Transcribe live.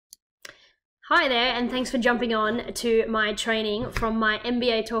Hi there, and thanks for jumping on to my training from my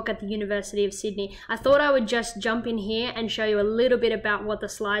MBA talk at the University of Sydney. I thought I would just jump in here and show you a little bit about what the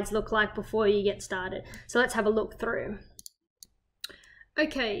slides look like before you get started. So let's have a look through.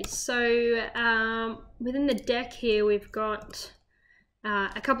 Okay, so within the deck here, we've got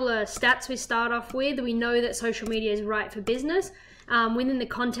a couple of stats we start off with. We know that social media is right for business. Within the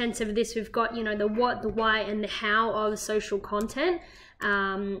contents of this, we've got, the what, the why, and the how of social content.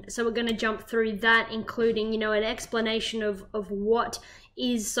 So we're going to jump through that, including, an explanation of what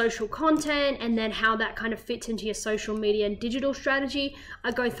is social content and then how that kind of fits into your social media and digital strategy.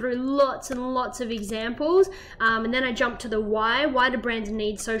 I go through lots and lots of examples, and then I jump to the why. Why do brands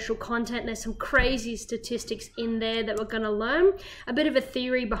need social content? There's some crazy statistics in there that we're going to learn. A bit of a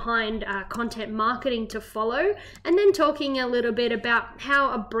theory behind content marketing to follow, and then talking a little bit about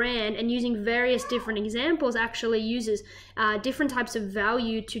how a brand, and using various different examples, actually uses different types of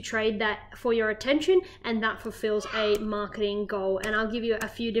value to trade that for your attention, and that fulfills a marketing goal. And I'll give you a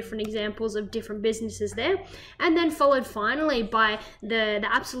few different examples of different businesses there, and then followed finally by the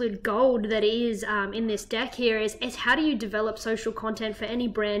absolute gold that is in this deck here is how do you develop social content for any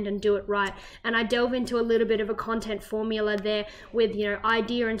brand and do it right. And I delve into a little bit of a content formula there with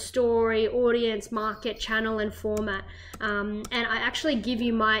idea and story, audience, market, channel, and format, and I actually give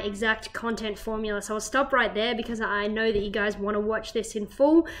you my exact content formula. So I'll stop right there because I know that you guys want to watch this in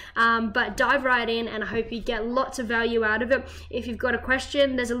full, but dive right in, and I hope you get lots of value out of it. If you've got a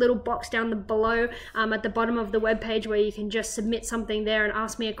question, there's a little box down below at the bottom of the webpage where you can just submit something there and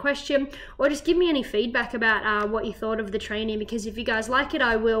ask me a question, or just give me any feedback about what you thought of the training, because if you guys like it,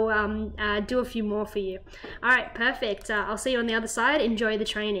 I will do a few more for you. All right, perfect. I'll see you on the other side. Enjoy the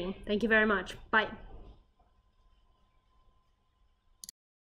training. Thank you very much. Bye.